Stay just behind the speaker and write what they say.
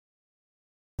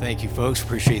Thank you, folks.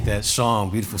 Appreciate that song.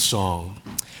 Beautiful song.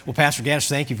 Well, Pastor Gaddis,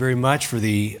 thank you very much for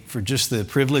just the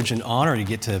privilege and honor to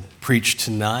get to preach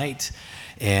tonight.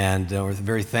 And we're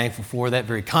very thankful for that.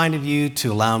 Very kind of you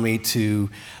to allow me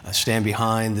to stand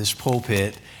behind this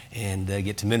pulpit and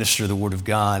get to minister the Word of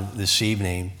God this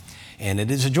evening. And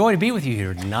it is a joy to be with you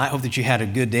here tonight. I hope that you had a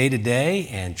good day today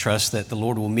and trust that the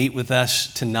Lord will meet with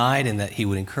us tonight and that He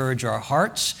would encourage our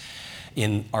hearts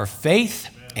in our faith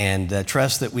and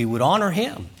trust that we would honor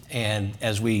Him and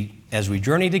as we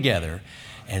journey together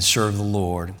and serve the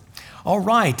Lord. All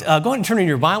right, go ahead and turn in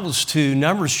your Bibles to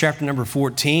Numbers chapter number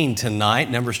 14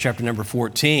 tonight. Numbers chapter number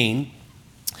 14.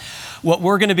 What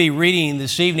we're going to be reading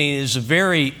this evening is and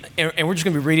we're just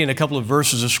going to be reading a couple of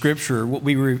verses of Scripture. What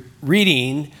we're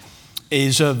reading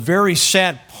is a very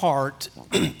sad part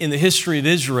in the history of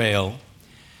Israel.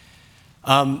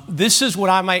 This is what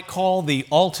I might call the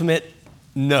ultimate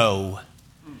no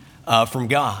from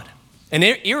God, an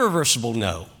irreversible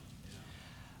no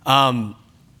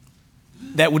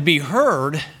that would be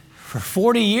heard for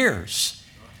 40 years.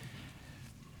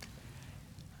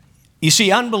 You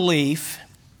see, unbelief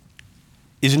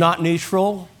is not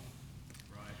neutral.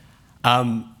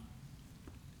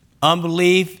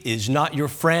 Unbelief is not your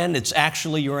friend, it's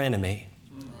actually your enemy.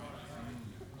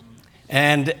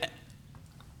 And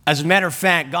as a matter of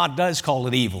fact, God does call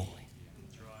it evil.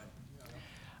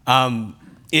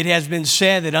 It has been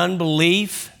said that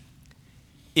unbelief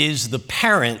is the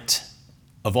parent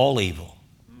of all evil.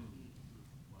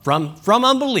 From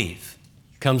unbelief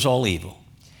comes all evil.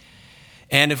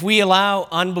 And if we allow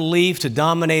unbelief to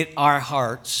dominate our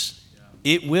hearts,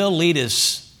 it will lead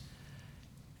us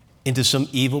into some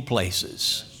evil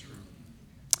places.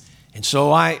 And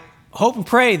so I hope and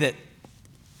pray that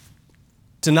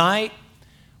tonight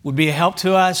would be a help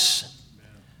to us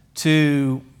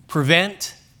to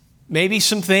prevent maybe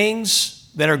some things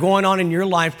that are going on in your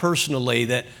life personally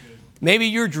that maybe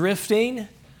you're drifting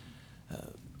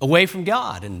away from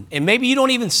God and maybe you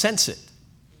don't even sense it.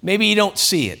 Maybe you don't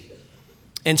see it.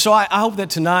 And so I hope that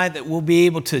tonight that we'll be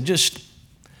able to just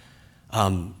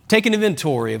take an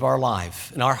inventory of our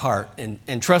life and our heart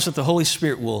and trust that the Holy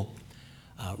Spirit will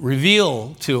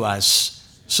reveal to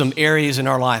us some areas in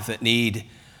our life that need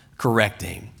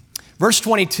correcting. Verse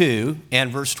 22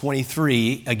 and verse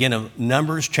 23, again, of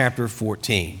Numbers chapter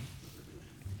 14.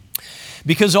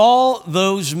 Because all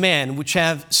those men which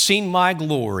have seen my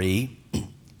glory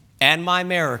and my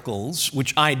miracles,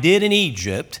 which I did in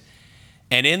Egypt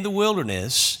and in the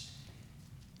wilderness,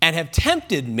 and have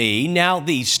tempted me now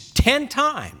these 10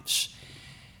 times,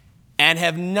 and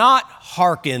have not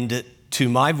hearkened to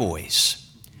my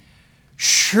voice,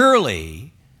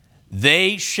 surely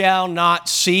they shall not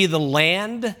see the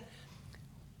land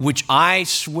which I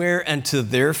swear unto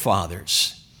their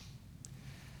fathers,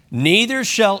 neither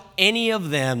shall any of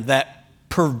them that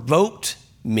provoked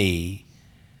me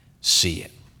see it.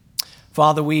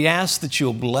 Father, we ask that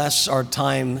you'll bless our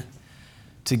time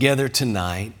together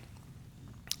tonight.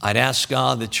 I'd ask,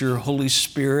 God, that your Holy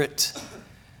Spirit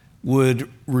would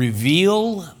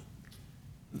reveal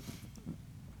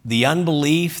the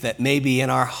unbelief that may be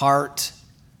in our heart,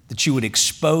 that you would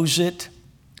expose it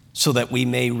so that we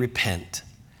may repent.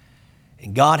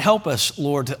 And God, help us,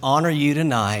 Lord, to honor you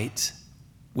tonight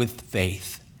with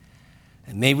faith.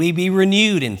 And may we be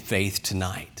renewed in faith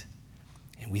tonight.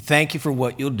 And we thank you for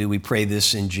what you'll do. We pray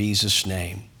this in Jesus'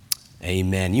 name.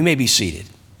 Amen. You may be seated.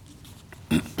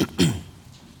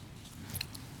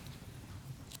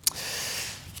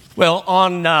 Well,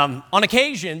 on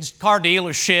occasions, car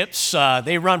dealerships,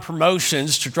 they run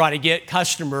promotions to try to get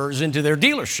customers into their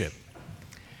dealership.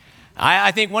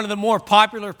 I think one of the more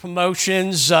popular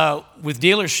promotions with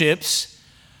dealerships,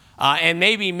 and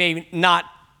maybe not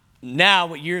now,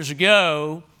 but years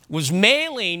ago, was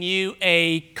mailing you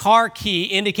a car key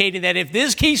indicating that if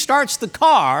this key starts the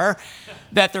car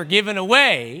that they're giving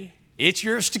away, it's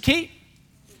yours to keep.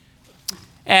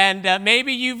 And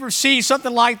maybe you've received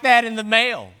something like that in the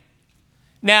mail.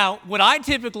 Now, what I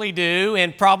typically do,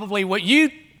 and probably what you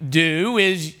do,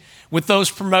 is with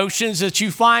those promotions that you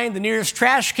find the nearest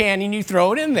trash can and you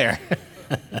throw it in there.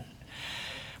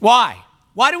 Why?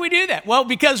 Why do we do that? Well,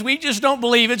 because we just don't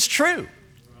believe it's true.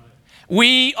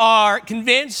 We are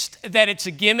convinced that it's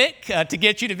a gimmick to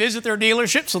get you to visit their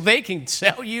dealership so they can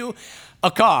sell you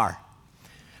a car.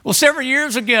 Well, several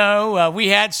years ago, we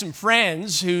had some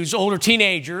friends whose older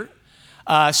teenager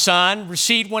son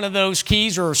received one of those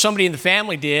keys, or somebody in the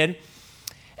family did,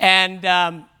 and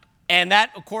that,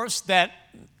 of course, that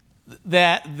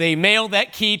they mailed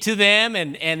that key to them,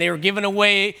 and they were giving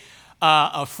away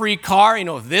a free car. You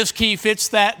know, if this key fits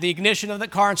the ignition of the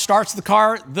car and starts the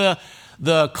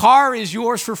car is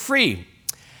yours for free.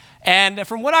 And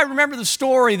from what I remember the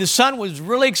story, the son was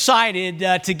really excited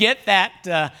to get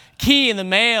that key in the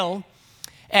mail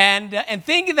and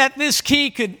thinking that this key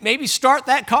could maybe start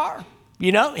that car.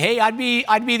 You know, hey, I'd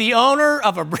be the owner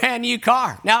of a brand new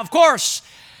car. Now, of course,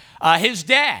 his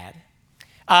dad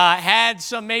had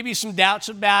maybe some doubts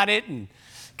about it and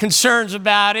concerns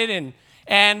about it.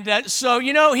 And so,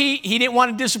 you know, he didn't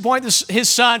want to disappoint his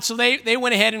son. So they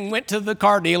went ahead and went to the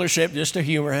car dealership just to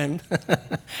humor him.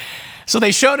 So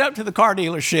they showed up to the car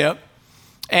dealership,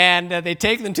 and they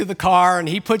take them to the car, and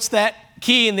he puts that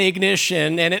key in the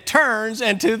ignition, and it turns,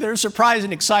 and to their surprise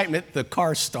and excitement, the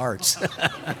car starts.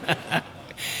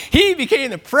 He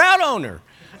became the proud owner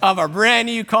of a brand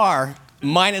new car,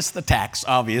 minus the tax,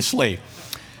 obviously.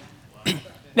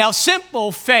 Now,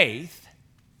 simple faith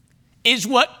is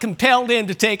what compelled him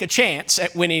to take a chance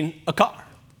at winning a car.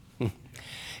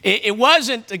 It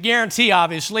wasn't a guarantee,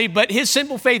 obviously, but his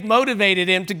simple faith motivated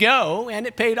him to go, and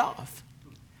it paid off.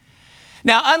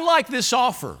 Now, unlike this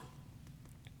offer,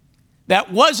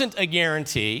 that wasn't a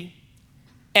guarantee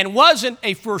and wasn't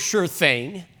a for sure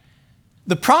thing,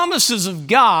 the promises of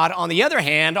God, on the other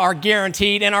hand, are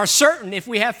guaranteed and are certain if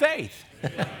we have faith.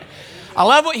 I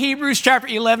love what Hebrews chapter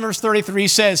 11, verse 33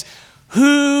 says,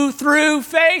 who through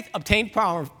faith obtained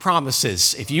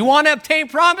promises. If you want to obtain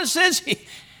promises,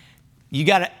 you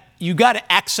got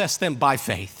to access them by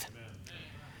faith.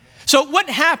 So what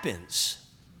happens?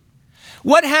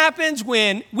 What happens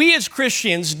when we as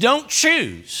Christians don't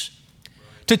choose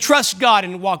to trust God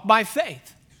and walk by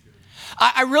faith?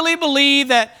 I really believe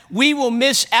that we will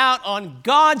miss out on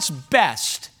God's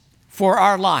best for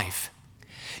our life.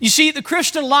 You see, the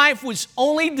Christian life was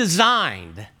only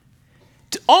designed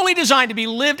to be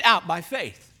lived out by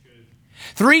faith.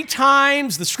 3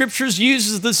 times the scriptures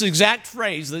uses this exact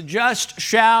phrase, the just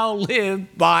shall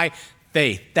live by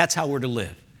faith. That's how we're to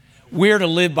live. We're to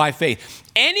live by faith.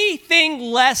 Anything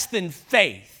less than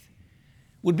faith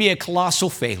would be a colossal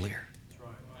failure.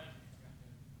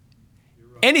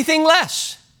 Anything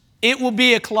less, it will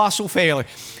be a colossal failure.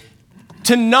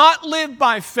 To not live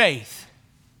by faith,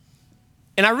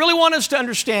 and I really want us to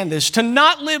understand this, to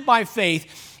not live by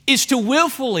faith is to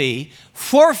willfully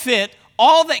forfeit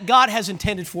all that God has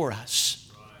intended for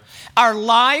us. Our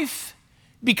life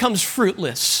becomes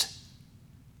fruitless,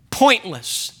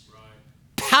 pointless,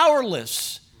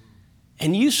 powerless,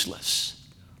 and useless.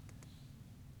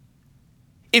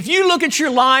 If you look at your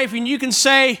life and you can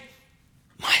say,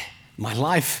 my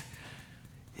life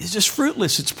is just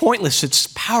fruitless, it's pointless, it's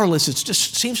powerless, it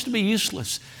just seems to be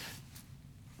useless,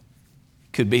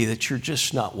 could be that you're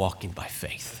just not walking by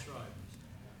faith.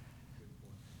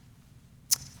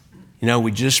 You know,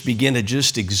 we just begin to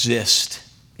just exist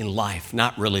in life,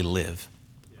 not really live.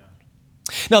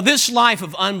 Now, this life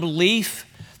of unbelief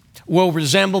will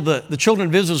resemble the children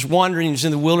of Israel's wanderings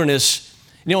in the wilderness.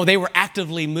 You know, they were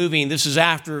actively moving. This is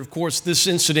after, of course, this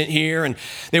incident here, and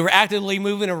they were actively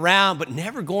moving around, but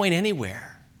never going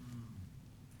anywhere.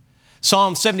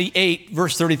 Psalm 78,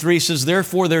 verse 33 says,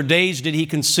 therefore their days did he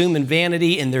consume in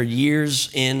vanity, and their years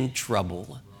in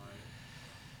trouble.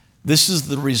 This is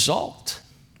the result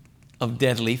of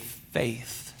deadly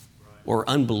faith, or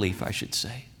unbelief, I should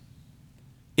say.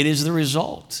 It is the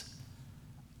result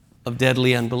of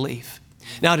deadly unbelief.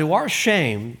 Now, to our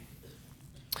shame,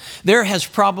 there has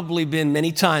probably been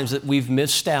many times that we've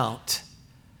missed out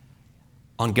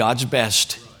on God's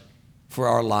best for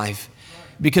our life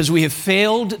because we have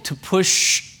failed to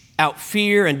push out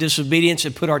fear and disobedience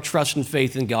and put our trust and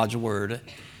faith in God's word.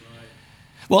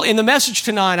 Well, in the message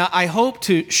tonight, I hope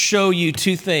to show you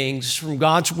 2 things from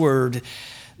God's word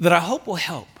that I hope will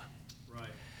help.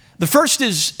 The first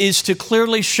is to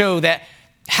clearly show that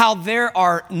how there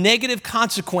are negative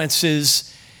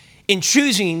consequences in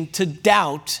choosing to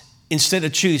doubt instead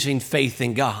of choosing faith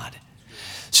in God.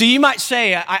 So you might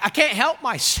say, I can't help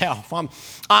myself.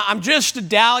 I'm just a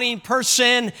doubting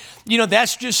person. You know,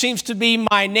 that just seems to be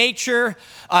my nature.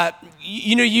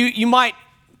 You might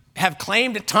have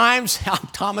claimed at times I'm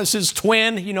Thomas's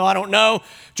twin. You know, I don't know,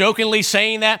 jokingly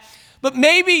saying that. But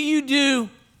maybe you do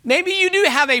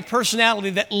have a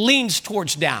personality that leans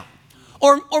towards doubt.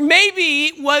 Or maybe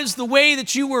it was the way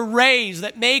that you were raised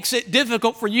that makes it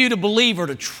difficult for you to believe or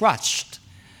to trust.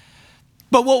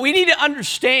 But what we need to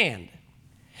understand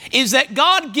is that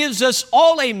God gives us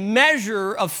all a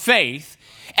measure of faith,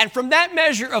 and from that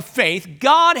measure of faith,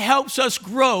 God helps us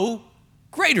grow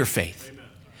greater faith. Amen.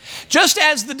 Just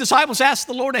as the disciples asked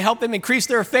the Lord to help them increase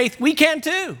their faith, we can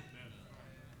too. Amen.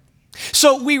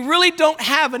 So we really don't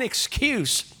have an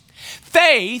excuse.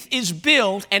 Faith is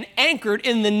built and anchored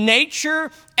in the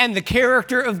nature and the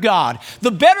character of God.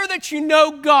 The better that you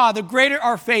know God, the greater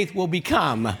our faith will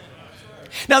become.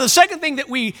 Now, the second thing that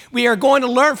we are going to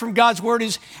learn from God's word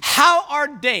is how our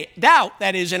doubt,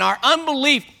 that is, and our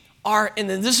unbelief are, and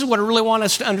this is what I really want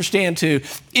us to understand too,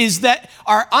 is that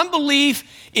our unbelief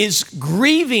is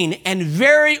grieving and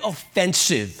very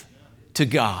offensive to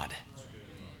God.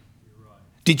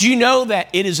 Did you know that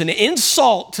it is an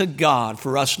insult to God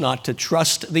for us not to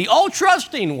trust the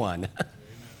all-trusting one?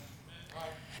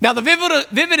 Now, the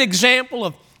vivid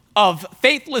example of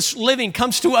faithless living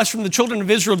comes to us from the children of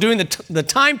Israel during the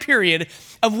time period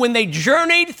of when they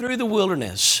journeyed through the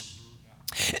wilderness.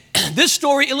 This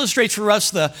story illustrates for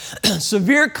us the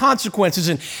severe consequences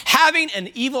in having an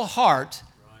evil heart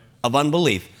of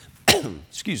unbelief.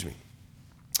 Excuse me.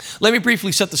 Let me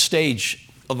briefly set the stage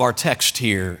of our text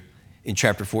here in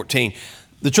chapter 14.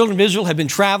 The children of Israel had been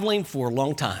traveling for a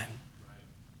long time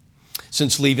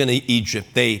since leaving Egypt.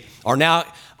 They are now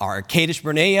at Kadesh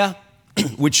Barnea,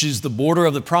 which is the border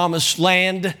of the promised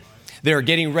land. They're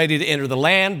getting ready to enter the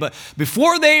land, but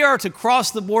before they are to cross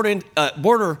the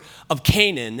border of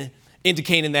Canaan, into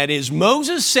Canaan that is,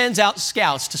 Moses sends out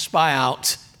scouts to spy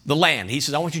out the land. He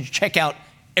says, I want you to check out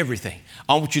everything.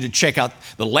 I want you to check out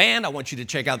the land. I want you to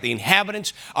check out the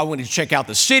inhabitants. I want you to check out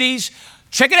the cities.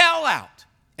 Check it all out.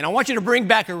 And I want you to bring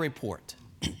back a report.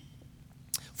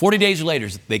 40 days later,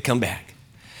 they come back.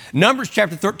 Numbers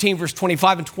chapter 13, verse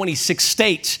 25 and 26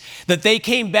 states that they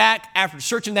came back after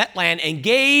searching that land and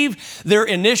gave their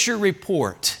initial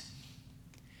report.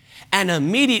 And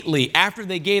immediately after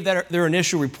they gave their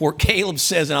initial report, Caleb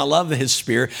says, and I love his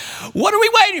spirit, what are we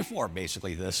waiting for?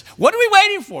 Basically this. What are we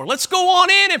waiting for? Let's go on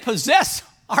in and possess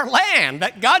our land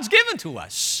that God's given to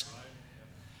us.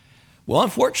 Well,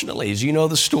 unfortunately, as you know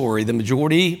the story, the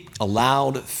majority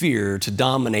allowed fear to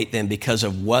dominate them because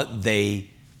of what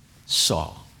they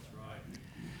saw.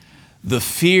 The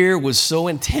fear was so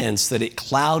intense that it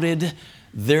clouded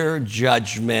their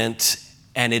judgment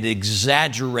and it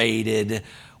exaggerated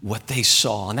what they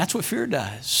saw. And that's what fear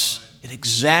does. It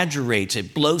exaggerates,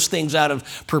 it blows things out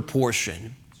of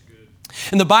proportion.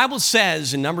 And the Bible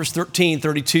says in Numbers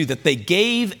 13:32 that they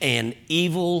gave an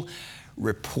evil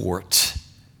report.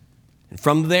 And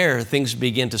from there, things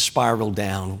begin to spiral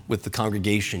down with the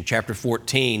congregation. Chapter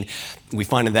 14, we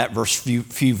find in that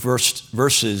few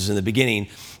verses in the beginning,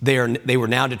 they were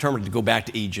now determined to go back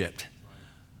to Egypt.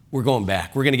 We're going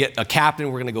back. We're going to get a captain.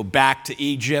 We're going to go back to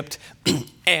Egypt,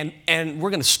 and we're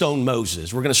going to stone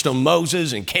Moses. We're going to stone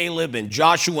Moses and Caleb and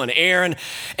Joshua and Aaron.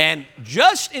 And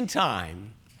just in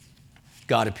time,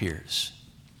 God appears.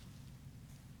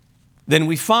 Then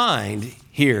we find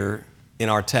here in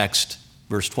our text,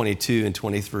 verse 22 and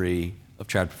 23 of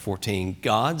chapter 14,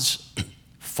 God's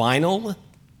final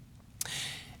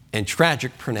and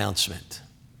tragic pronouncement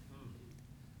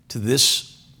to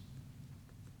this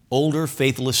older,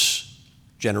 faithless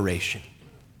generation.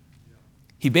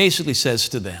 He basically says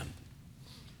to them,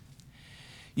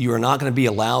 you are not going to be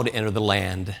allowed to enter the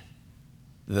land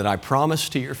that I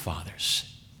promised to your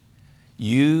fathers.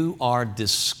 You are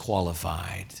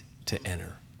disqualified to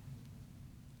enter.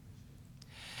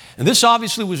 And this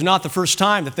obviously was not the first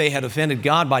time that they had offended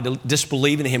God by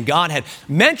disbelieving in him. God had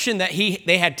mentioned that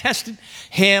they had tested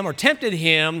him or tempted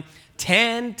him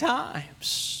 10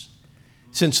 times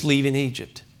since leaving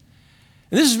Egypt.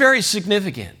 And this is very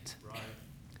significant.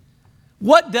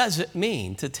 What does it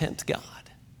mean to tempt God?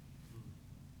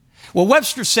 Well,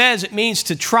 Webster says it means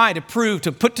to try, to prove,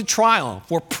 to put to trial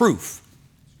for proof.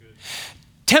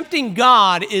 Tempting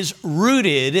God is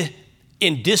rooted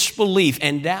in disbelief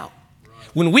and doubt.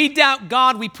 When we doubt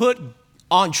God, we put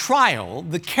on trial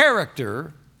the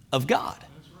character of God.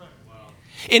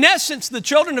 In essence, the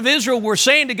children of Israel were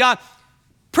saying to God,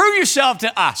 prove yourself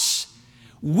to us.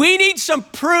 We need some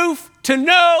proof to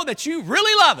know that you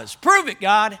really love us. Prove it,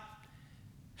 God.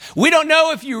 We don't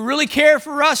know if you really care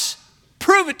for us.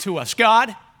 Prove it to us,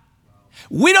 God.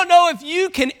 We don't know if you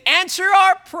can answer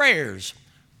our prayers.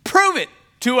 Prove it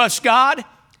to us, God.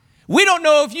 We don't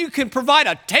know if you can provide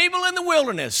a table in the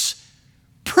wilderness.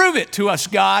 Prove it to us,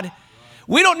 God.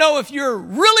 We don't know if you're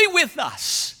really with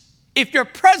us, if your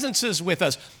presence is with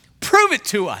us. Prove it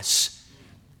to us.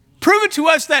 Prove it to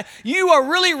us that you are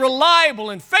really reliable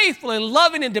and faithful and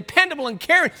loving and dependable and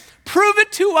caring. Prove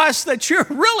it to us that you're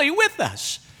really with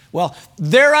us. Well,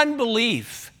 their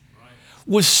unbelief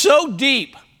was so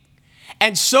deep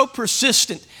and so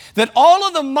persistent that all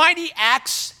of the mighty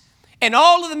acts and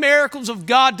all of the miracles of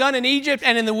God done in Egypt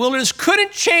and in the wilderness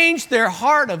couldn't change their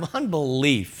heart of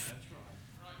unbelief.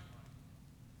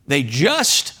 They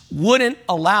just wouldn't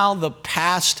allow the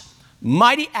past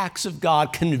mighty acts of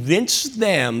God convince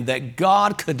them that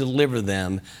God could deliver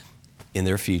them in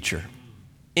their future.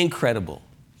 Incredible.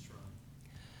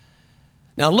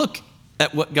 Now look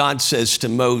at what God says to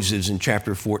Moses in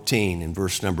chapter 14 in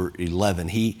verse number 11.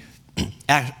 He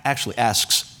actually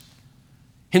asks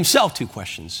himself two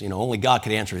questions. Only God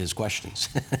could answer his questions.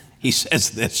 He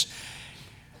says this,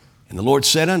 "And the Lord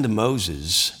said unto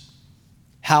Moses,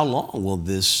 how long will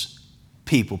this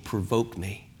people provoke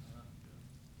me?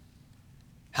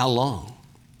 How long?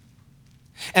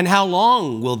 And how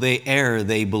long will they ere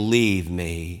they believe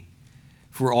me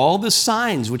for all the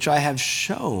signs which I have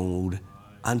showed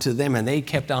unto them?" And they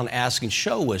kept on asking,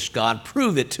 "Show us, God,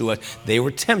 prove it to us." They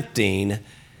were tempting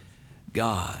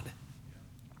God.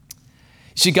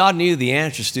 See, God knew the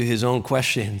answers to his own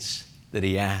questions that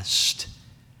he asked.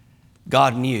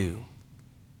 God knew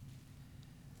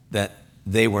that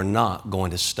they were not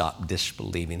going to stop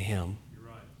disbelieving him.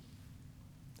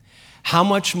 How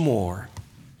much more,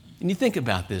 and you think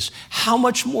about this, how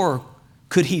much more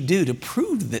could he do to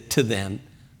prove that to them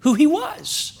who he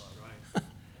was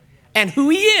and who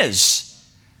he is?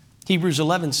 Hebrews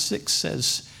 11:6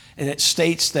 says, and it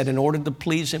states that in order to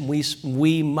please him,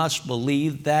 we must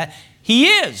believe that he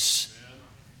is.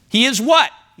 He is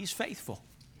what? He's faithful.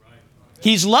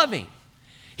 He's loving.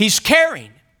 He's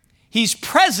caring. He's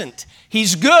present.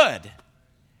 He's good.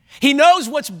 He knows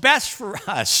what's best for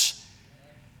us.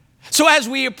 So as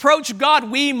we approach God,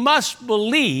 we must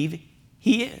believe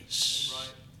he is.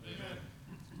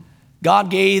 God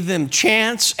gave them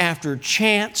chance after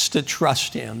chance to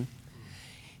trust him.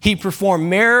 He performed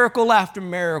miracle after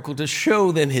miracle to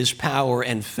show them his power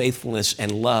and faithfulness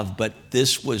and love. But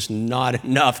this was not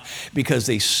enough because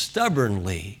they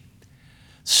stubbornly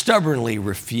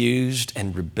refused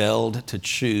and rebelled to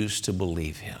choose to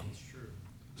believe him.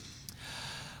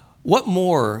 What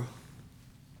more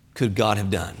could God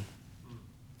have done?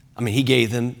 I mean, he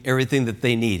gave them everything that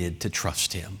they needed to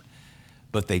trust him,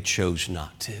 but they chose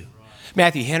not to.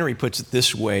 Matthew Henry puts it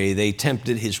this way: they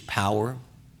tempted his power,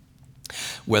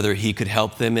 whether he could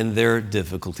help them in their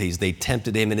difficulties. They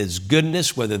tempted him in his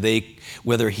goodness,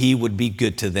 whether he would be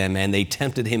good to them. And they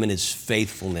tempted him in his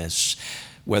faithfulness,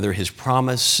 whether his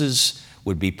promises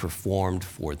would be performed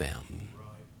for them.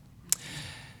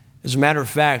 As a matter of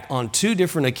fact, on two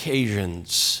different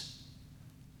occasions,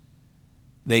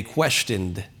 they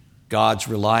questioned God's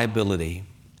reliability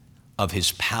of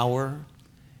his power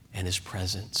and his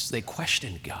presence. They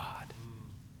questioned God.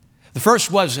 The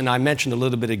first was, and I mentioned a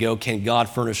little bit ago, can God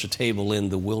furnish a table in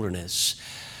the wilderness?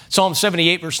 Psalm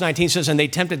 78 verse 19 says, "And they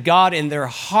tempted God in their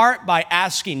heart by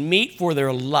asking meat for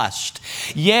their lust.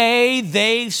 Yea,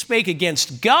 they spake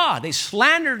against God." They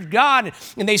slandered God,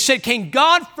 and they said, "Can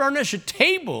God furnish a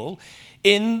table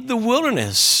in the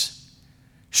wilderness?"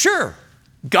 Sure,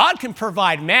 God can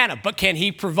provide manna, but can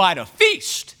he provide a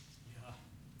feast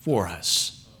for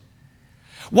us?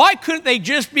 Why couldn't they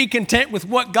just be content with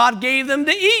what God gave them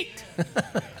to eat?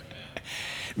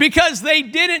 Because they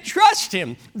didn't trust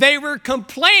him. They were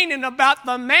complaining about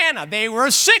the manna. They were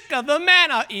sick of the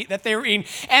manna that they were eating,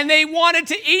 and they wanted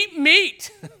to eat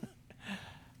meat.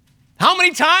 How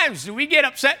many times do we get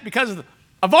upset because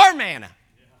of our manna?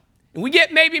 And we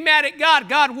get maybe mad at God.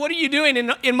 God, what are you doing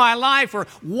in my life? Or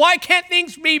why can't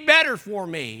things be better for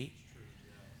me?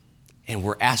 And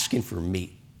we're asking for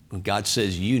meat when God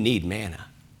says you need manna.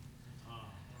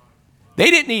 They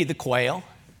didn't need the quail.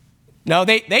 No,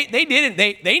 they didn't.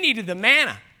 They needed the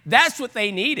manna. That's what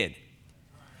they needed.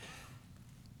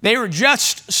 They were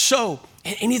just so,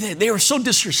 they were so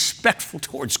disrespectful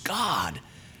towards God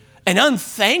and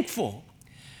unthankful.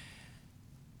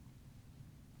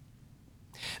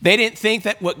 They didn't think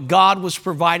that what God was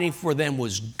providing for them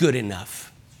was good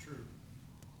enough.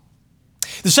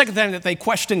 The second thing that they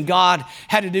questioned God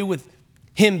had to do with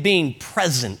him being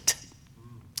present.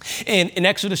 In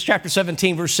Exodus chapter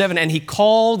 17, verse 7, "And he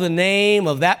called the name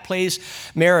of that place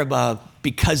Meribah,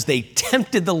 because they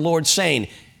tempted the Lord, saying,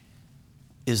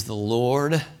 Is the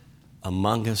Lord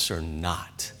among us or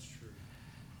not?"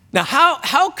 Now,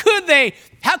 how could they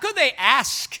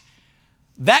ask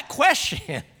that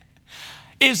question?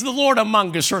 Is the Lord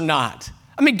among us or not?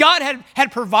 I mean, God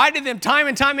had provided them time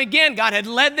and time again. God had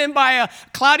led them by a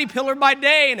cloudy pillar by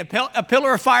day and a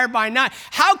pillar of fire by night.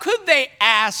 How could they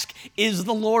ask, is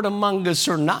the Lord among us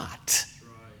or not?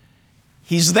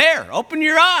 He's there. Open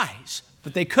your eyes.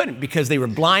 But they couldn't because they were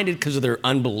blinded because of their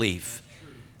unbelief.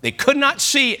 They could not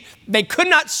see it. They could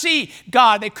not see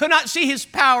God. They could not see his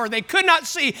power. They could not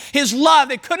see his love.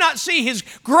 They could not see his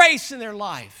grace in their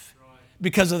life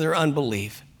because of their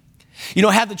unbelief.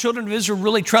 Had the children of Israel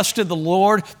really trusted the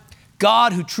Lord,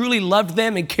 God who truly loved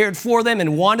them and cared for them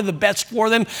and wanted the best for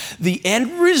them, the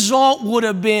end result would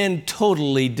have been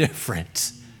totally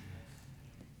different.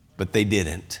 But they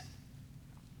didn't.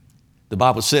 The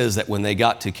Bible says that when they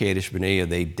got to Kadesh Barnea,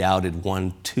 they doubted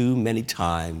one too many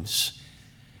times,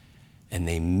 and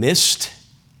they missed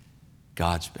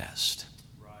God's best.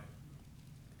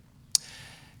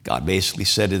 God basically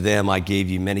said to them, I gave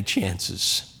you many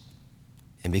chances,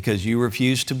 and because you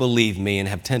refused to believe me and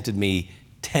have tempted me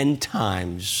 10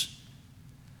 times,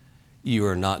 you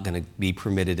are not going to be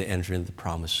permitted to enter into the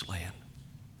promised land.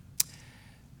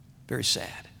 Very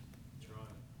sad.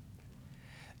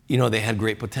 You know, they had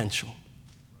great potential.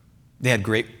 They had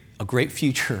a great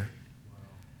future.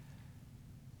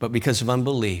 But because of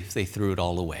unbelief, they threw it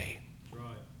all away.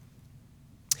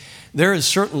 There is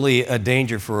certainly a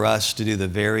danger for us to do the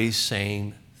very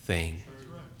same thing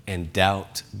and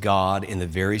doubt God in the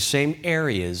very same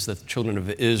areas that the children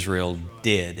of Israel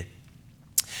did.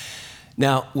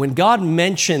 Now, when God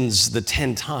mentions the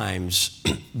 10 times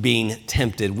being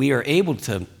tempted, we are able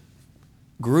to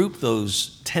group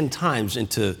those 10 times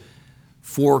into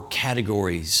four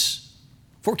categories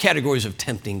of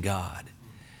tempting God.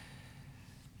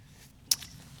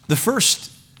 The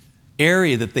first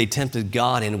area that they tempted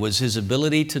God in was his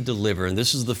ability to deliver, and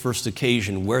this is the first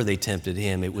occasion where they tempted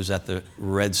him. It was at the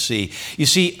Red Sea. You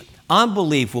see,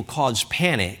 unbelief will cause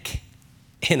panic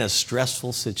in a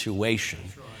stressful situation,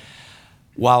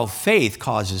 while faith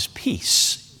causes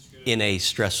peace in a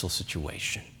stressful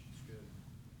situation.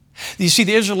 You see,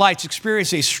 the Israelites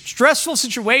experienced a stressful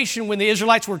situation when the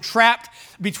Israelites were trapped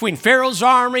between Pharaoh's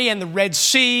army and the Red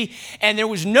Sea, and there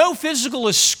was no physical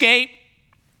escape.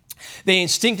 They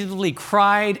instinctively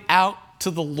cried out to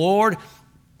the Lord,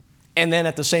 and then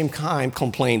at the same time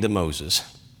complained to Moses.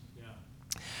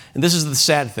 And this is the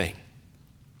sad thing.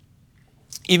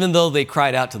 Even though they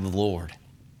cried out to the Lord,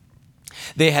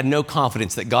 they had no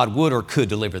confidence that God would or could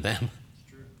deliver them.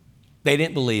 They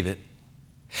didn't believe it.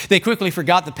 They quickly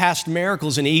forgot the past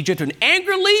miracles in Egypt and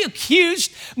angrily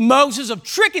accused Moses of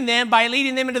tricking them by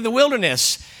leading them into the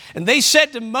wilderness. And they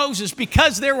said to Moses,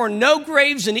 because there were no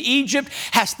graves in Egypt,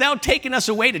 hast thou taken us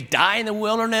away to die in the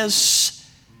wilderness?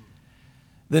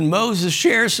 Then Moses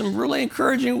shares some really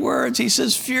encouraging words. He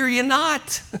says, fear ye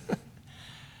not.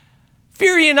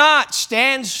 Fear ye not.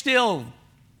 Stand still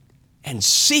and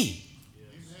see.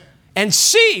 And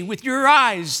see with your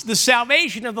eyes the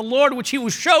salvation of the Lord, which he will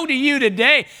show to you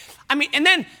today. I mean, and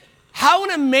then how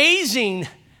an amazing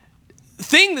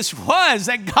thing this was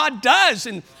that God does,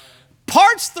 and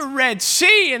parts the Red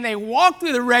Sea, and they walked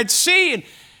through the Red Sea, and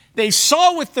they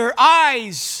saw with their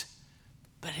eyes,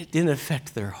 but it didn't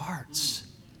affect their hearts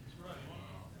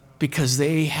because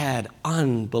they had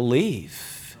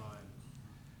unbelief.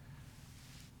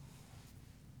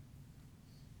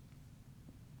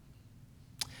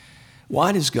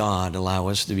 Why does God allow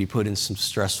us to be put in some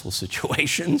stressful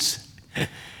situations?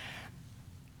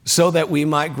 So that we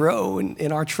might grow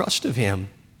in our trust of him,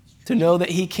 to know that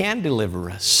he can deliver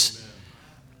us.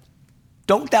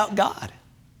 Don't doubt God.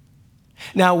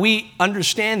 Now, we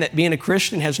understand that being a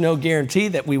Christian has no guarantee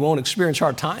that we won't experience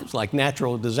hard times like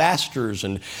natural disasters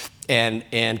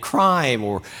and crime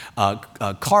or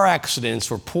car accidents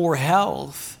or poor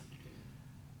health.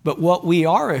 But what we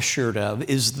are assured of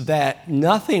is that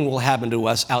nothing will happen to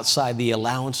us outside the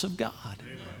allowance of God.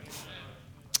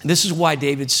 This is why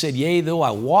David said, yea, though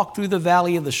I walk through the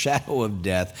valley of the shadow of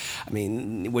death. I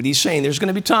mean, what he's saying, there's going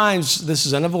to be times this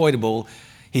is unavoidable.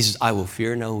 He says, I will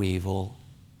fear no evil.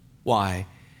 Why?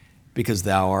 Because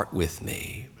thou art with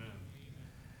me.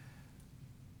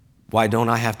 Why don't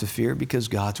I have to fear? Because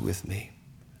God's with me.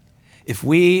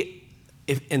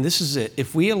 And this is it,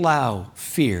 if we allow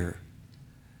fear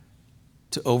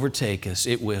to overtake us,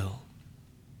 it will.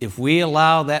 If we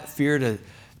allow that fear to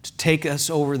take us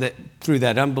over through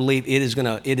that unbelief, it is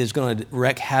going to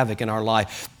wreak havoc in our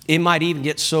life. It might even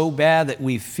get so bad that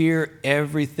we fear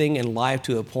everything in life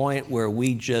to a point where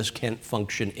we just can't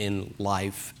function in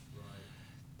life.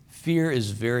 Fear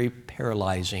is very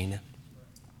paralyzing.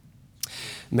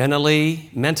 Mentally,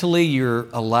 you're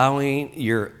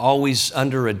always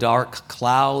under a dark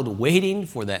cloud waiting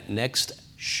for that next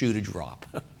shoe to drop.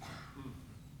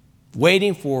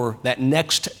 Waiting for that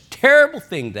next terrible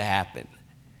thing to happen.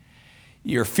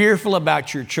 You're fearful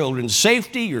about your children's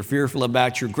safety. You're fearful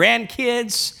about your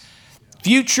grandkids'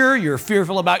 future. You're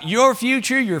fearful about your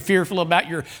future. You're fearful about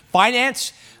your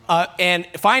finances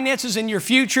in your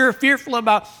future. Fearful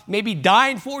about maybe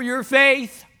dying for your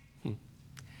faith.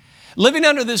 Living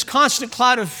under this constant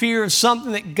cloud of fear is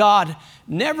something that God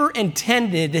never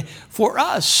intended for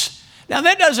us. Now,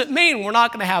 that doesn't mean we're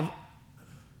not going to have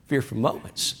fearful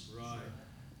moments.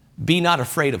 Be not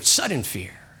afraid of sudden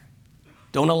fear.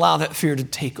 Don't allow that fear to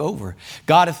take over.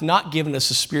 God hath not given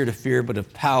us a spirit of fear, but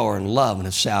of power and love and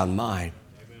a sound mind.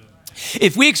 Amen.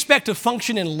 If we expect to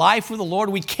function in life with the Lord,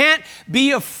 we can't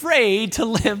be afraid to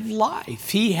live life.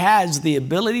 He has the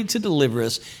ability to deliver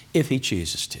us if He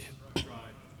chooses to.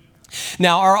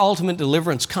 Now, our ultimate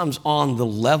deliverance comes on the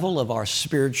level of our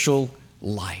spiritual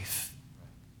life.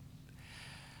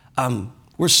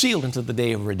 We're sealed into the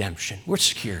day of redemption. We're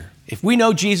secure. If we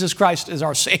know Jesus Christ as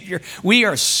our Savior, we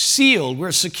are sealed,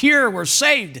 we're secure, we're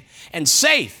saved and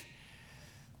safe.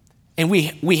 And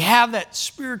we have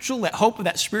that hope of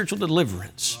that spiritual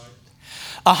deliverance.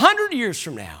 100 years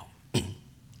from now,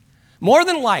 more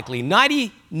than likely,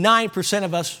 99%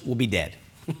 of us will be dead.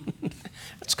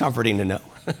 That's comforting to know.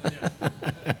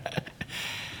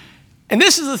 And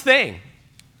this is the thing.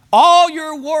 All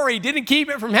your worry didn't keep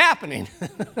it from happening.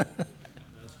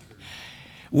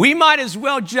 We might as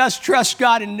well just trust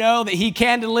God and know that He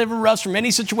can deliver us from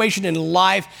any situation in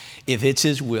life. If it's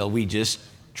His will, we just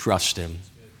trust Him.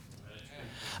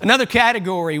 Another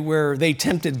category where they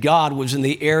tempted God was in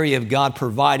the area of God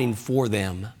providing for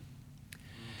them.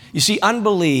 You see,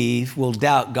 unbelief will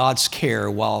doubt God's care,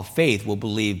 while faith will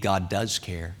believe God does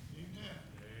care.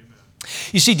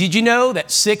 You see, did you know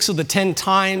that 6 of the 10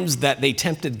 times that they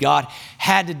tempted God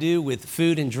had to do with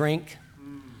food and drink?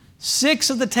 6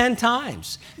 of the 10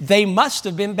 times. They must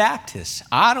have been Baptists.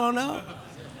 I don't know.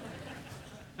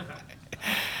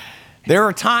 There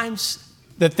are times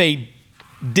that they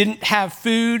didn't have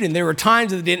food, and there were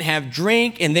times that they didn't have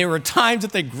drink, and there were times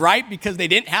that they griped because they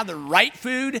didn't have the right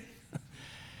food.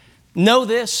 Know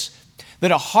this, that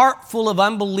a heart full of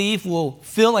unbelief will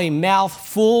fill a mouth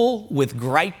full with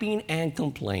griping and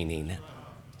complaining.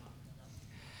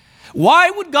 Why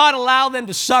would God allow them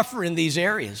to suffer in these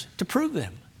areas? To prove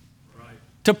them.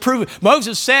 To prove it.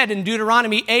 Moses said in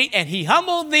Deuteronomy 8, and He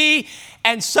humbled thee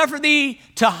and suffered thee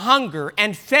to hunger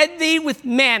and fed thee with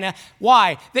manna.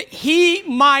 Why? That He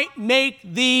might make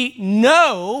thee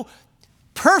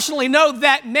personally know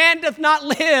that man doth not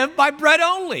live by bread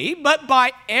only, but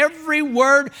by every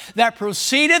word that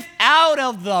proceedeth out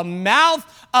of the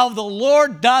mouth of the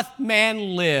Lord doth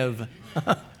man live.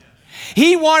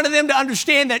 He wanted them to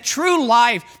understand that true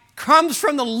life comes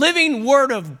from the living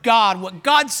Word of God. What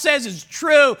God says is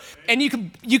true, and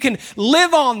you can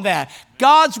live on that.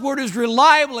 God's Word is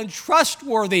reliable and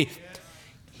trustworthy.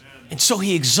 And so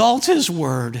He exalts His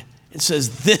Word and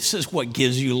says, this is what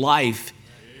gives you life.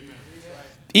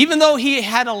 Even though He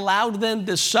had allowed them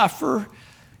to suffer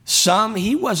some,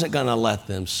 He wasn't going to let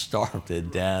them starve to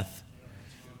death.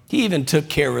 He even took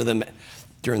care of them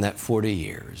during that 40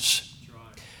 years.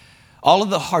 All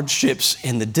of the hardships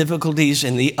and the difficulties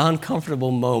and the uncomfortable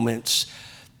moments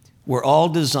were all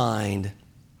designed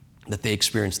that they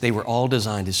experienced. They were all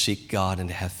designed to seek God and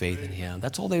to have faith in Him.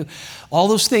 That's all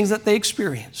those things that they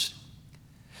experienced.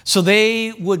 So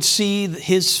they would see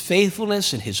His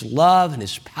faithfulness and His love and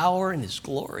His power and His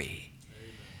glory.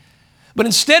 But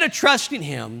instead of trusting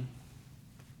Him,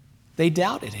 they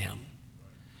doubted Him.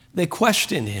 They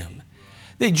questioned Him.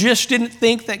 They just didn't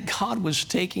think that God was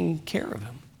taking care of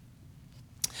Him.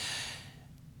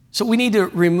 So we need to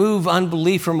remove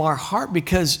unbelief from our heart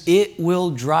because it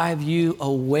will drive you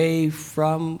away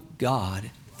from God,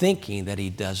 thinking that He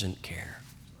doesn't care.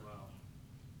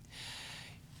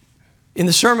 In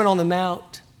the Sermon on the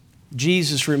Mount,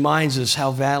 Jesus reminds us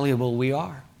how valuable we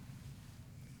are.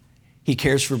 He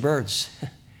cares for birds.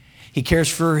 He cares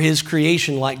for His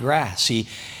creation like grass.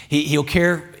 He'll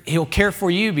care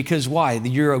for you because why?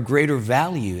 You're of greater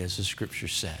value, as the Scripture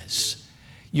says.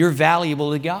 You're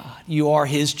valuable to God. You are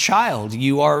His child.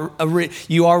 You are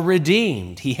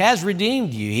redeemed. He has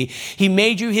redeemed you. He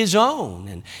made you His own,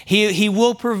 and He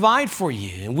will provide for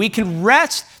you. And we can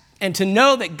rest and to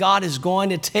know that God is going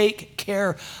to take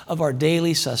care of our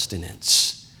daily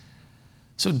sustenance.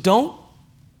 So don't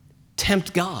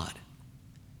tempt God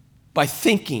by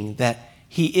thinking that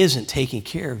He isn't taking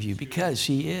care of you, because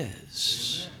He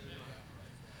is.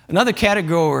 Another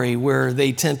category where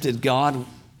they tempted God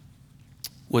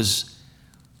was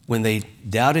when they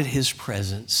doubted His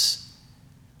presence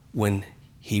when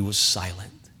He was silent.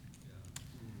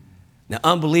 Now,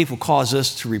 unbelief will cause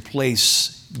us to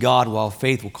replace God, while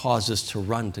faith will cause us to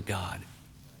run to God.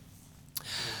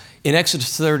 In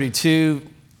Exodus 32,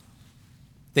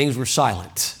 things were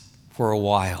silent for a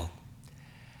while.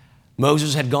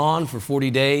 Moses had gone for 40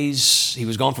 days. He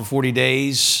was gone for 40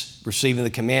 days, receiving the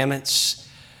commandments.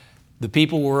 The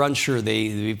people were unsure.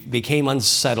 They became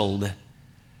unsettled.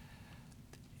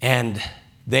 And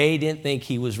they didn't think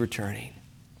He was returning.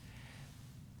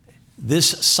 This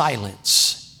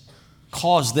silence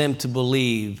caused them to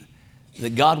believe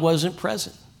that God wasn't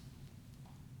present.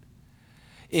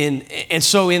 And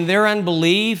so in their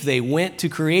unbelief, they went to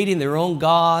creating their own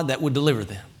God that would deliver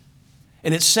them.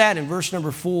 And it's sad in verse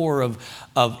number 4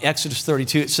 of Exodus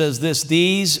 32, it says this,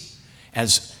 these,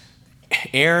 as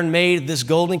Aaron made this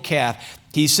golden calf,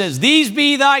 he says, these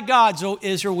be thy gods, O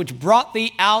Israel, which brought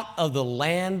thee out of the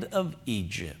land of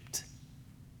Egypt.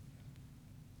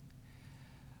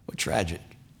 What tragic.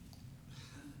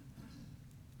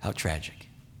 How tragic.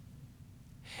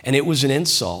 And it was an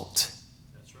insult.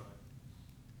 That's right.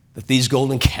 That these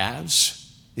golden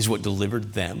calves is what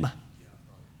delivered them.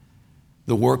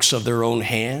 The works of their own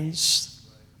hands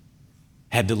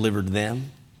had delivered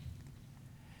them.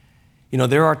 You know,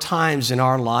 there are times in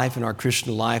our life, in our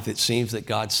Christian life, it seems that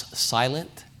God's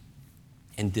silent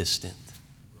and distant.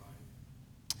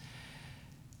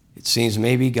 It seems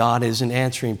maybe God isn't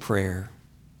answering prayer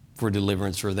for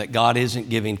deliverance, or that God isn't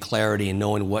giving clarity and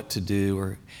knowing what to do,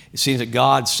 or it seems that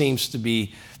God seems to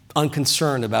be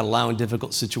unconcerned about allowing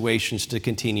difficult situations to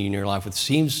continue in your life with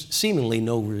seemingly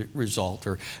no result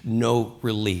or no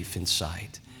relief in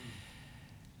sight.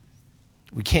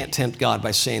 We can't tempt God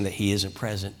by saying that He isn't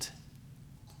present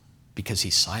because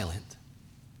He's silent.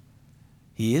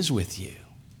 He is with you.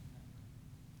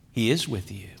 He is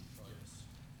with you.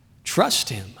 Trust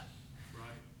Him,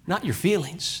 not your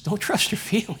feelings. Don't trust your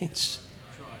feelings.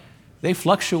 They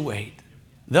fluctuate.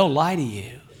 They'll lie to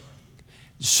you.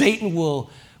 Satan will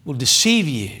deceive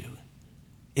you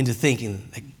into thinking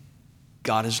that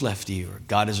God has left you or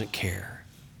God doesn't care.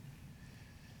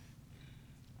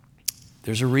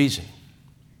 There's a reason.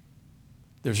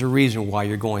 There's a reason why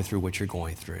you're going through what you're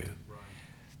going through.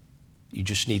 You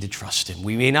just need to trust Him.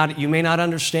 You may not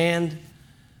understand.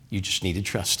 You just need to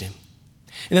trust Him.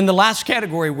 And then the last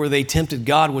category where they tempted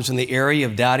God was in the area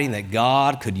of doubting that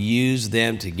God could use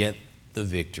them to get the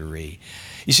victory.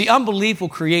 You see, unbelief will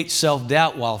create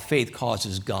self-doubt while faith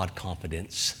causes God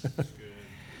confidence.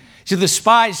 So the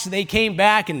spies, they came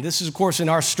back, and this is, of course, in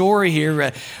our story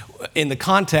here, in the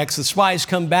context, the spies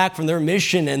come back from their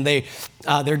mission, and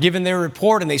they're given their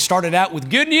report, and they started out with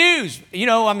good news. You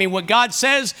know, I mean, what God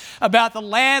says about the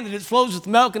land, that it flows with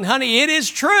milk and honey, it is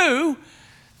true.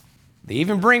 They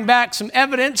even bring back some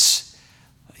evidence,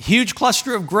 a huge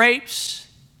cluster of grapes,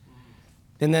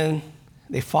 and then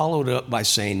they followed up by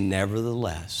saying,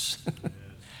 nevertheless,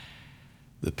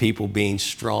 the people being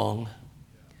strong,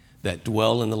 that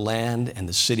dwell in the land and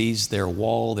the cities, their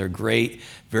wall, they're great,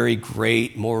 very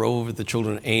great. Moreover, the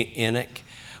children of Anak,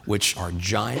 which are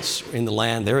giants in the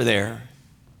land, they're there.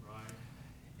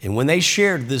 And when they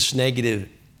shared this negative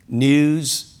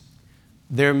news,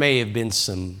 there may have been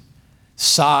some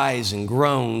sighs and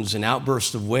groans and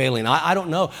outbursts of wailing. I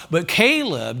don't know. But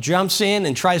Caleb jumps in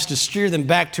and tries to steer them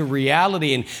back to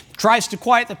reality and tries to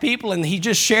quiet the people. And he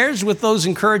just shares with those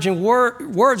encouraging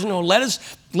words,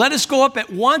 let us go up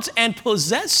at once and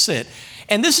possess it.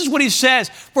 And this is what he says,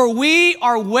 for we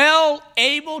are well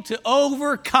able to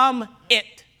overcome it.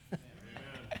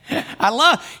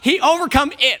 He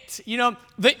overcome it. You know,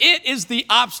 the it is the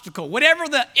obstacle. Whatever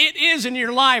the it is in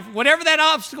your life, whatever that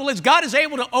obstacle is, God is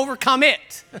able to overcome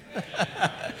it.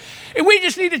 And we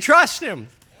just need to trust Him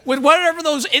with whatever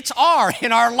those it's are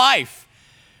in our life.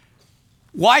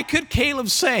 Why could Caleb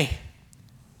say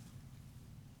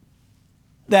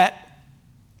that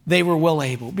they were well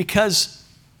able? Because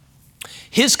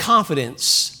his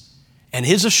confidence and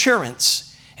his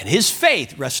assurance and his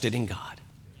faith rested in God.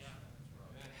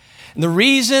 And the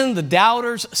reason the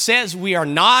doubters says we are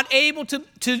not able to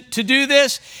do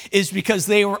this is because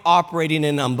they were operating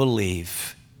in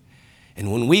unbelief.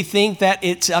 And when we think that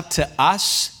it's up to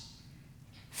us,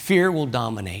 fear will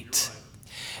dominate.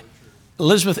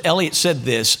 Elizabeth Elliot said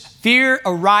this, fear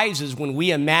arises when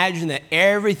we imagine that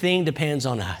everything depends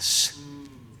on us.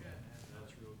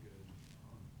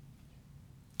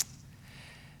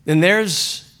 Then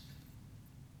there's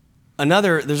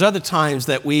other times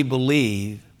that we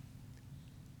believe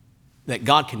that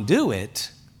God can do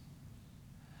it,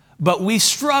 but we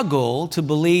struggle to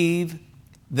believe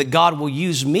that God will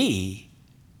use me,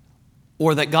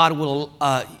 or that God will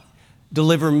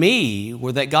deliver me,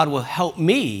 or that God will help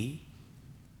me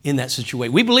in that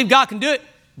situation. We believe God can do it,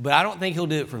 but I don't think He'll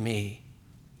do it for me.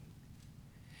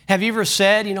 Have you ever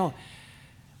said,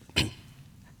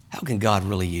 how can God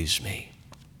really use me?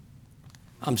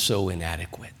 I'm so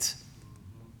inadequate.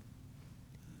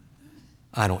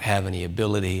 I don't have any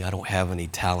ability. I don't have any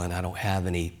talent. I don't have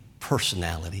any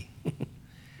personality.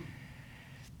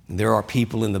 There are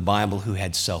people in the Bible who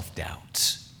had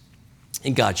self-doubts,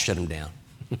 and God shut them down.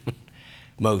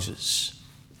 Moses,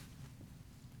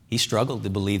 he struggled to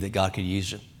believe that God could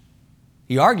use him.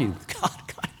 He argued with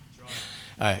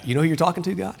God. You know who you're talking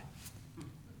to, God?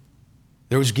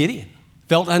 There was Gideon,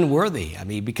 felt unworthy.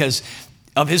 Because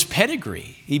of his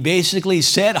pedigree. He basically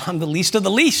said, I'm the least of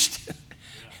the least.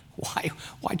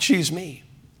 Why choose me?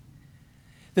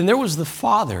 Then there was the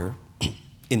father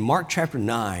in Mark chapter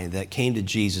 9 that came to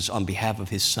Jesus on behalf of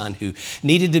his son who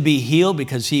needed to be healed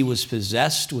because he was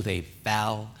possessed with a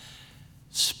foul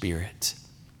spirit.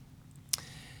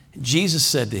 Jesus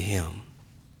said to him,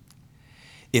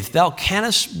 if thou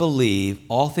canst believe,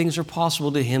 all things are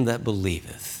possible to him that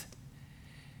believeth.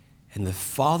 And the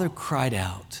father cried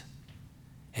out,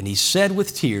 and he said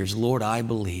with tears, Lord, I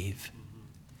believe.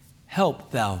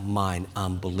 Help thou mine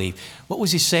unbelief. What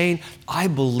was he saying? I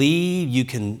believe you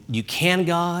can,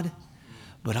 God,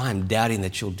 but I'm doubting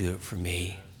that you'll do it for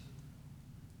me.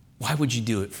 Why would you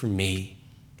do it for me?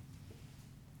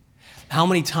 How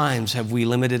many times have we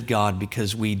limited God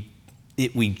because we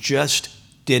just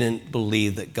didn't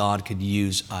believe that God could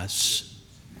use us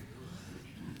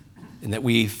and that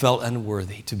we felt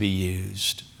unworthy to be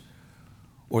used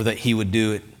or that he would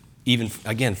do it even,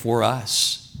 again, for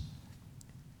us?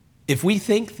 If we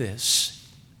think this,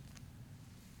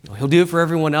 he'll do it for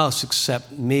everyone else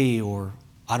except me, or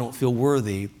I don't feel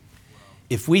worthy.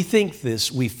 If we think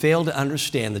this, we fail to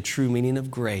understand the true meaning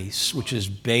of grace, which is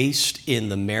based in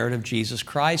the merit of Jesus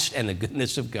Christ and the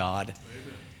goodness of God.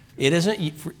 It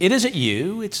isn't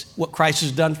you, it's what Christ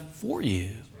has done for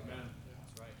you.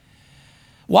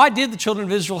 Why did the children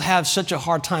of Israel have such a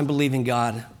hard time believing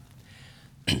God?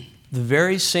 The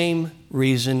very same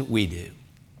reason we do.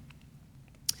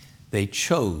 They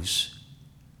chose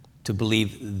to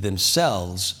believe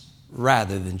themselves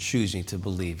rather than choosing to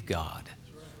believe God.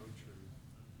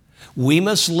 We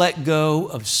must let go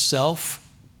of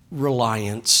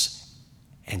self-reliance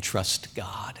and trust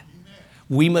God.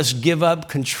 We must give up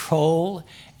control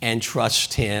and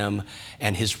trust him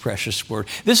and his precious word.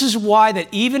 This is why that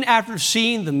even after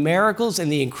seeing the miracles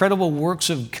and the incredible works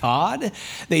of God,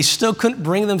 they still couldn't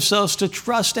bring themselves to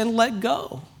trust and let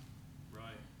go.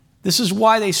 This is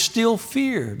why they still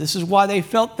feared. This is why they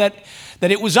felt that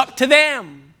it was up to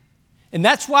them. And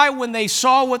that's why when they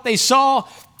saw what they saw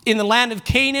in the land of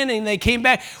Canaan and they came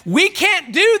back, we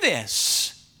can't do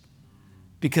this.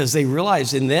 Because they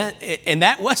realized and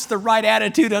that was the right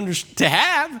attitude to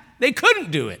have. They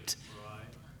couldn't do it.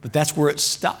 But that's where it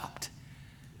stopped.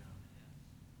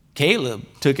 Caleb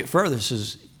took it further,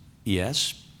 says,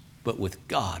 yes, but with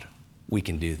God we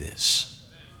can do this.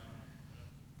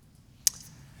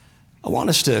 I want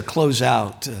us to close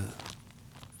out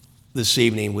this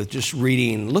evening with just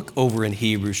reading, look over in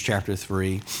Hebrews chapter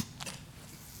 3.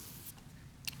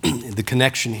 The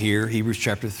connection here, Hebrews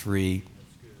chapter 3.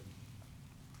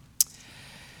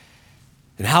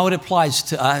 And how it applies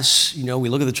to us. We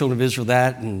look at the children of Israel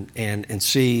and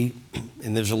see,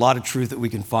 and there's a lot of truth that we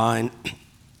can find.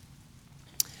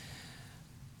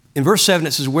 In verse 7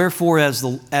 it says, wherefore as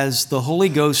the Holy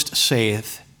Ghost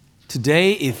saith,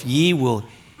 today if ye will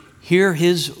hear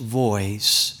his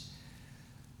voice,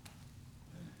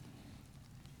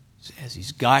 as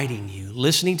he's guiding you,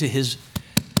 listening to his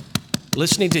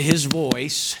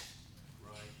voice,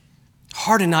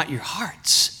 harden not your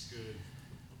hearts.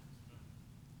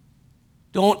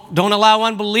 Don't allow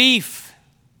unbelief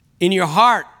in your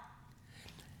heart,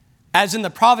 as in the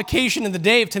provocation in the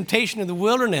day of temptation in the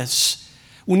wilderness,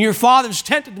 when your fathers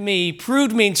tempted me,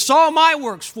 proved me, and saw my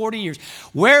works 40 years.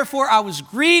 Wherefore I was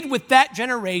grieved with that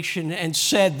generation and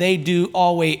said, they do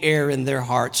always err in their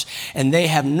hearts, and they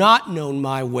have not known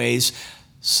my ways.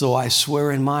 So I swear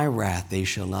in my wrath, they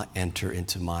shall not enter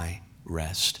into my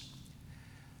rest.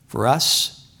 For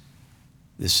us,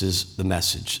 this is the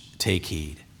message. Take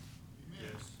heed.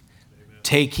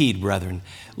 Take heed, brethren,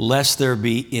 lest there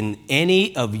be in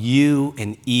any of you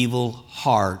an evil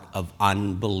heart of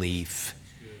unbelief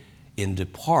in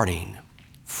departing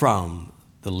from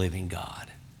the living God.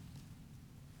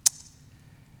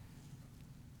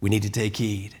 We need to take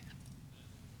heed.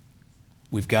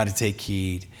 We've got to take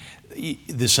heed.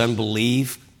 This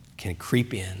unbelief can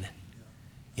creep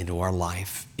into our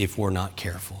life if we're not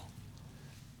careful.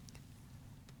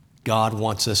 God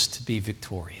wants us to be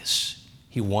victorious.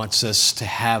 He wants us to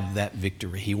have that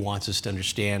victory. He wants us to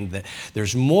understand that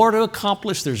there's more to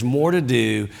accomplish, there's more to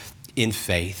do in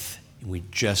faith. We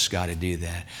just got to do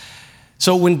that.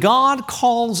 So when God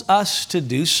calls us to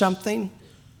do something,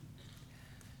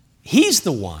 he's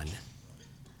the one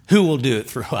who will do it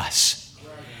through us.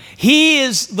 He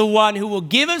is the one who will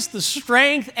give us the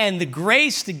strength and the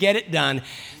grace to get it done.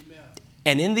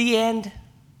 And in the end,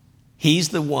 he's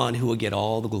the one who will get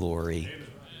all the glory.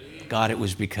 God, it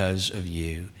was because of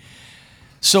you.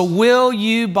 So will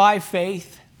you, by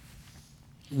faith,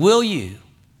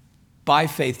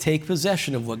 take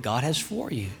possession of what God has for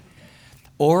you?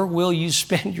 Or will you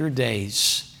spend your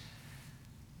days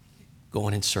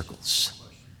going in circles?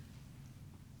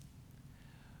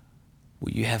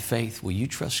 Will you have faith? Will you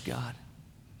trust God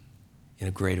in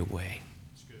a greater way?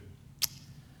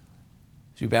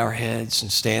 As we bow our heads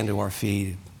and stand to our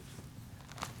feet,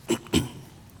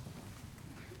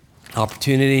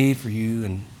 opportunity for you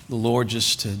and the Lord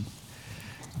just to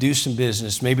do some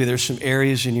business. Maybe there's some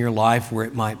areas in your life where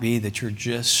it might be that you're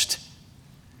just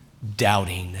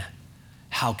doubting,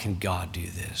 how can God do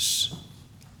this?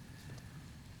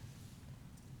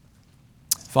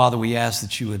 Father, we ask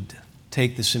that you would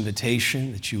take this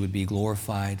invitation, that you would be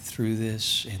glorified through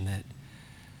this, and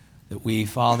that we,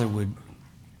 Father, would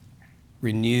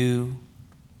renew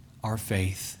our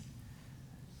faith,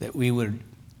 that we would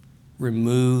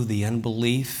remove the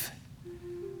unbelief,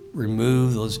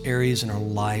 remove those areas in our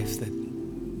life that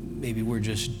maybe we're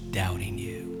just doubting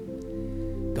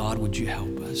you. God, would you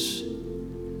help us?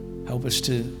 Help us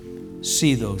to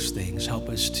see those things. Help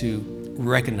us to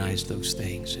recognize those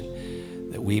things,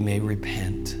 and that we may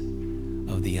repent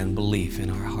of the unbelief in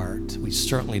our heart. We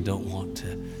certainly don't want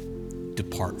to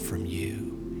depart from you.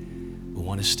 We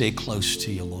want to stay close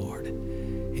to you, Lord.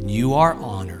 And you are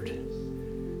honored.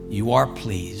 You are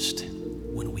pleased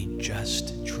when we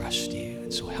just trust you.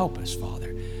 And so help us,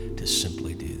 Father, to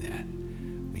simply do that.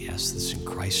 We ask this in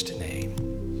Christ's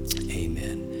name.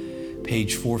 Amen.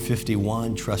 Page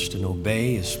 451, Trust and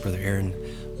Obey, as Brother Aaron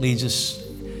leads us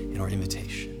in our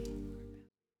invitation.